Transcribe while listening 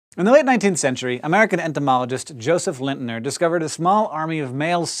In the late 19th century, American entomologist Joseph Lintner discovered a small army of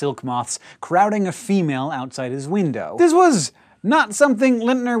male silk moths crowding a female outside his window. This was not something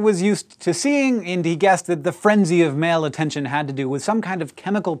Lintner was used to seeing, and he guessed that the frenzy of male attention had to do with some kind of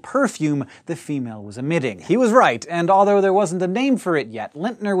chemical perfume the female was emitting. He was right, and although there wasn't a name for it yet,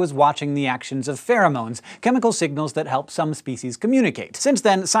 Lintner was watching the actions of pheromones, chemical signals that help some species communicate. Since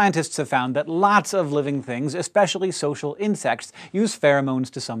then, scientists have found that lots of living things, especially social insects, use pheromones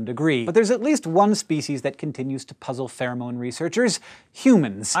to some degree. But there's at least one species that continues to puzzle pheromone researchers: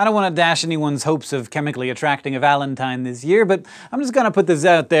 humans. I don't want to dash anyone's hopes of chemically attracting a Valentine this year, but I'm just gonna put this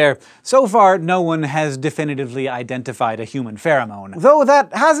out there. So far, no one has definitively identified a human pheromone. Though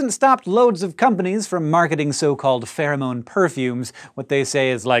that hasn't stopped loads of companies from marketing so-called pheromone perfumes, what they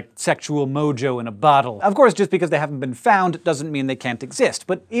say is like sexual mojo in a bottle. Of course, just because they haven't been found doesn't mean they can't exist,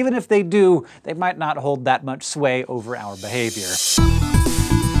 but even if they do, they might not hold that much sway over our behavior.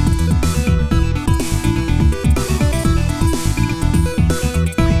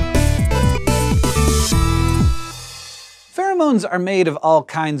 Pheromones are made of all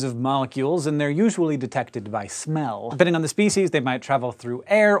kinds of molecules, and they're usually detected by smell. Depending on the species, they might travel through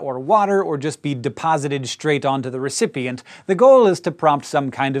air or water, or just be deposited straight onto the recipient. The goal is to prompt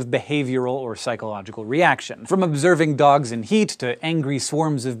some kind of behavioral or psychological reaction. From observing dogs in heat to angry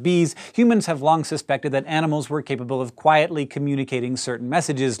swarms of bees, humans have long suspected that animals were capable of quietly communicating certain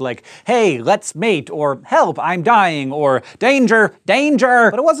messages like, "Hey, let's mate," or "Help, I'm dying," or "Danger, danger!"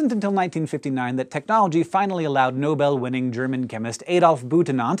 But it wasn't until 1959 that technology finally allowed Nobel-winning German chemist Adolf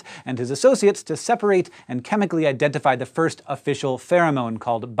Butenandt and his associates to separate and chemically identify the first official pheromone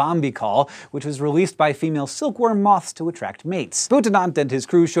called bombicol, which was released by female silkworm moths to attract mates. Butenandt and his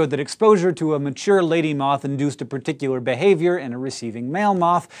crew showed that exposure to a mature lady moth induced a particular behavior in a receiving male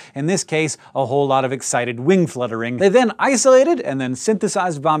moth, in this case, a whole lot of excited wing fluttering. They then isolated and then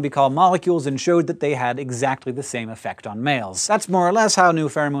synthesized bombicol molecules and showed that they had exactly the same effect on males. That's more or less how new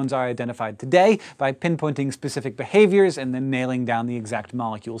pheromones are identified today, by pinpointing specific behaviors and then nailing down the exact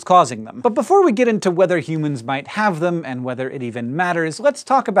molecules causing them. But before we get into whether humans might have them and whether it even matters, let's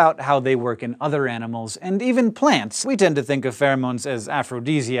talk about how they work in other animals and even plants. We tend to think of pheromones as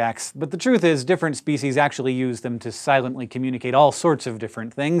aphrodisiacs, but the truth is different species actually use them to silently communicate all sorts of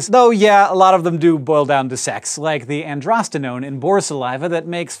different things. Though yeah, a lot of them do boil down to sex, like the androstenone in boar saliva that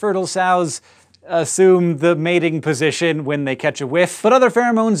makes fertile sows assume the mating position when they catch a whiff. But other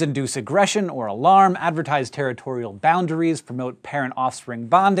pheromones induce aggression or alarm, advertise territorial boundaries, promote parent-offspring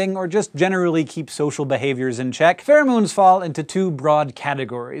bonding, or just generally keep social behaviors in check. Pheromones fall into two broad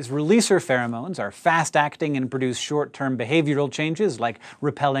categories. Releaser pheromones are fast-acting and produce short-term behavioral changes like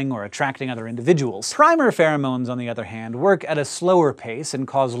repelling or attracting other individuals. Primer pheromones, on the other hand, work at a slower pace and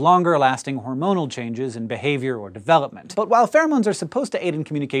cause longer-lasting hormonal changes in behavior or development. But while pheromones are supposed to aid in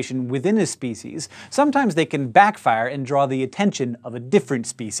communication within a species, sometimes they can backfire and draw the attention of a different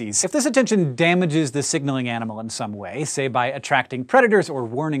species. If this attention damages the signaling animal in some way, say by attracting predators or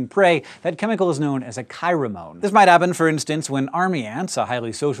warning prey, that chemical is known as a chiromone. This might happen, for instance, when army ants, a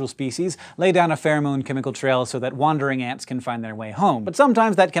highly social species, lay down a pheromone chemical trail so that wandering ants can find their way home. But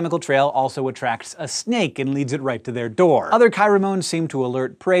sometimes that chemical trail also attracts a snake and leads it right to their door. Other chiromones seem to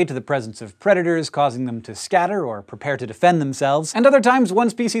alert prey to the presence of predators, causing them to scatter or prepare to defend themselves. And other times, one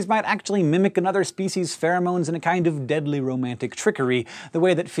species might actually mimic another species' pheromones in a kind of deadly romantic trickery, the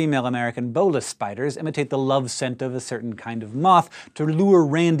way that female American bolus spiders imitate the love scent of a certain kind of moth to lure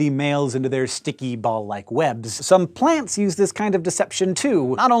randy males into their sticky ball-like webs. Some plants use this kind of deception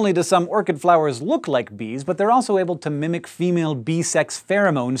too. Not only do some orchid flowers look like bees, but they're also able to mimic female bee-sex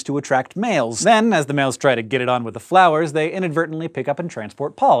pheromones to attract males. Then, as the males try to get it on with the flowers, they inadvertently pick up and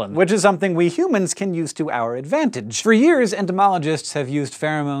transport pollen, which is something we humans can use to our advantage. For years, entomologists have used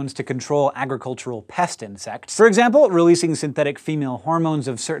pheromones to control agricultural pest insects. For example, releasing synthetic female hormones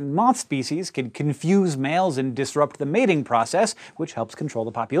of certain moth species can confuse males and disrupt the mating process, which helps control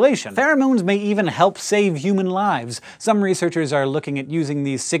the population. Pheromones may even help save human lives. Some researchers are looking at using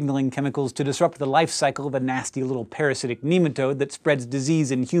these signaling chemicals to disrupt the life cycle of a nasty little parasitic nematode that spreads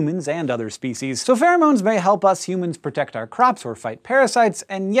disease in humans and other species. So pheromones may help us humans protect our crops or fight parasites,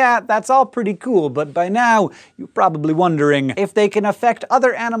 and yeah, that's all pretty cool, but by now, you're probably wondering, if they can affect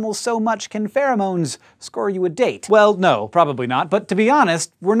other animals so much, can can pheromones score you a date? Well, no, probably not, but to be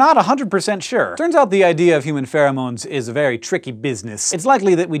honest, we're not 100% sure. Turns out the idea of human pheromones is a very tricky business. It's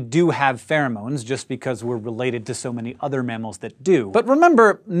likely that we do have pheromones just because we're related to so many other mammals that do. But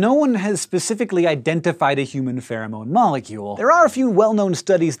remember, no one has specifically identified a human pheromone molecule. There are a few well-known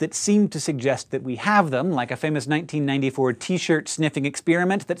studies that seem to suggest that we have them, like a famous 1994 t-shirt sniffing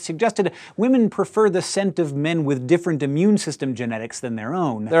experiment that suggested women prefer the scent of men with different immune system genetics than their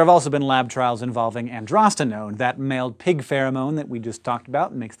own. There have also been lab trials involving androstenone, that male pig pheromone that we just talked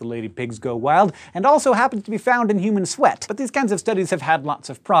about and makes the lady pigs go wild, and also happens to be found in human sweat. But these kinds of studies have had lots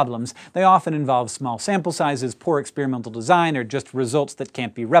of problems. They often involve small sample sizes, poor experimental design, or just results that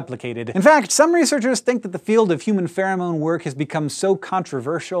can't be replicated. In fact, some researchers think that the field of human pheromone work has become so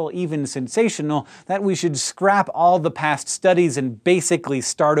controversial, even sensational, that we should scrap all the past studies and basically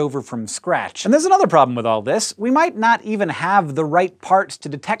start over from scratch. And there's another problem with all this. We might not even have the right parts to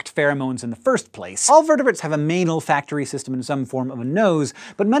detect pheromones in the first place. All vertebrates have a main olfactory system in some form of a nose,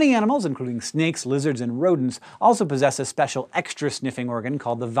 but many animals, including snakes, lizards, and rodents, also possess a special extra sniffing organ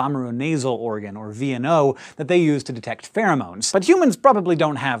called the vomeronasal organ, or VNO, that they use to detect pheromones. But humans probably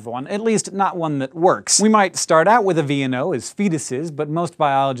don't have one, at least not one that works. We might start out with a VNO as fetuses, but most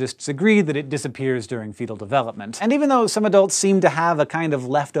biologists agree that it disappears during fetal development. And even though some adults seem to have a kind of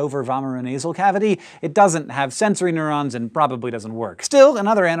leftover vomeronasal cavity, it doesn't have sensory neurons and probably doesn't work. Still, in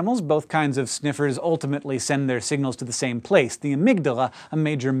other animals, both kinds of sniffers ultimately send their signals to the same place, the amygdala, a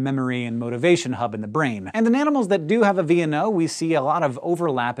major memory and motivation hub in the brain. And in animals that do have a VNO, we see a lot of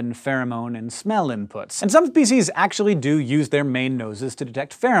overlap in pheromone and smell inputs. And some species actually do use their main noses to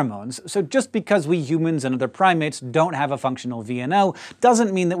detect pheromones, so just because we humans and other primates don't have a functional VNO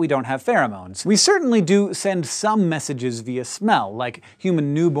doesn't mean that we don't have pheromones. We certainly do send some messages via smell, like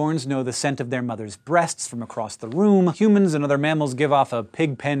human newborns know the scent of their mother's breasts from across the room. Humans and other mammals give off a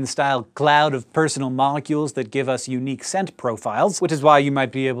pigpen-style cloud of personal molecules that give us unique scent profiles, which is why you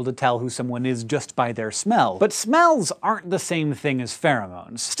might be able to tell who someone is just by their smell. But smells aren't the same thing as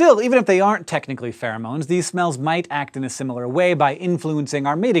pheromones. Still, even if they aren't technically pheromones, these smells might act in a similar way by influencing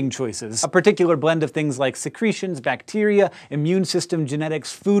our mating choices. A particular blend of things like secretions, bacteria, immune system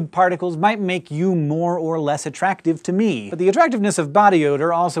genetics, food particles might make you more or less attractive to me. But the attractiveness of body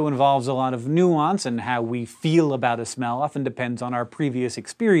odor also involves a lot of nuance, and how we feel about a smell often depends on our previous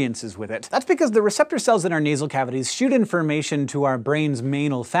experiences with it. That's because the receptor cells in our nasal cavities shoot information to our brain's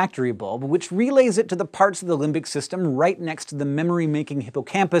main olfactory bulb, which relays it to the parts of the limbic system right next to the memory-making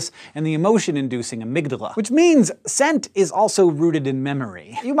hippocampus and the emotion-inducing amygdala. Which means scent is also rooted in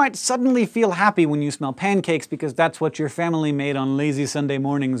memory. You might suddenly feel happy when you smell pancakes because that's what your family made on lazy Sunday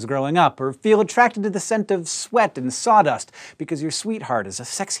mornings growing up, or feel attracted to the scent of sweat and sawdust because your sweetheart is a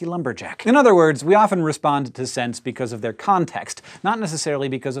sexy lumberjack. In other words, we often respond to scents because of their context, not necessarily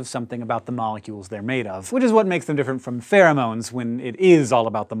because of something about the molecules they're made of, which is what makes them different from pheromones when it is all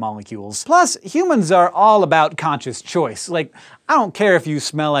about the molecules. Plus, humans are all about conscious choice. Like, I don't care if you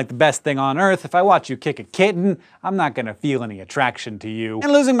smell like the best thing on earth. If I watch you kick a kitten, I'm not gonna feel any attraction to you.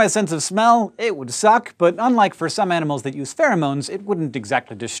 And losing my sense of smell, it would suck, but unlike for some animals that use pheromones, it wouldn't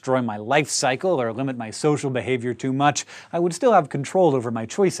exactly destroy my life cycle or limit my social behavior too much. I would still have control over my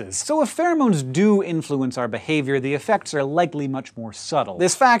choices. So if pheromones do influence our behavior, the effects are likely much more subtle.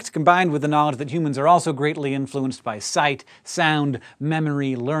 This fact, combined with the knowledge that humans are also greatly influenced by sight, sound,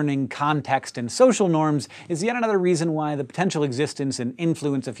 memory, learning, context, and social norms, is yet another reason why the potential existence and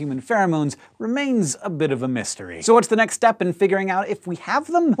influence of human pheromones remains a bit of a mystery. So what's the next step in figuring out if we have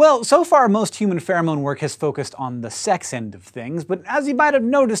them? Well, so far most human pheromone work has focused on the sex end of things, but as you might have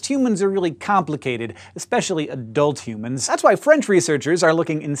noticed, humans are really complicated, especially adult humans. That's why French researchers are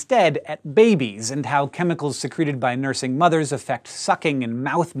looking instead at babies and how chemicals secreted by nursing mothers affect sucking and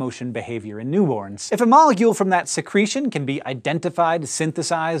mouth motion behavior in newborns. If a molecule from that secretion can be identified,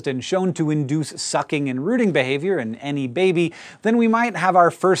 synthesized, and shown to induce sucking and rooting behavior in any baby, then we might have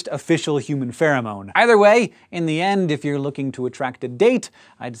our first official human pheromone. Either way, in the end, if you're looking to attract a date,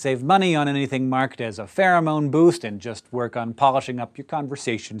 I'd save money on anything marked as a pheromone boost and just work on polishing up your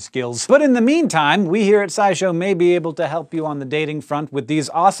conversation skills. But in the meantime, we here at SciShow may be able to help you on the dating front with these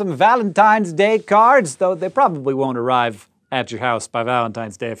awesome Valentine's Day cards, though they probably won't arrive at your house by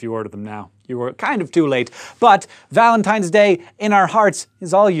Valentine's Day if you order them now. You were kind of too late, but Valentine's Day in our hearts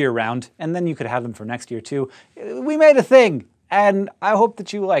is all year round, and then you could have them for next year too. We made a thing, and I hope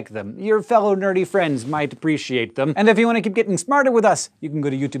that you like them. Your fellow nerdy friends might appreciate them. And if you want to keep getting smarter with us, you can go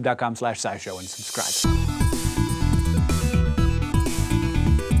to youtube.com/scishow and subscribe.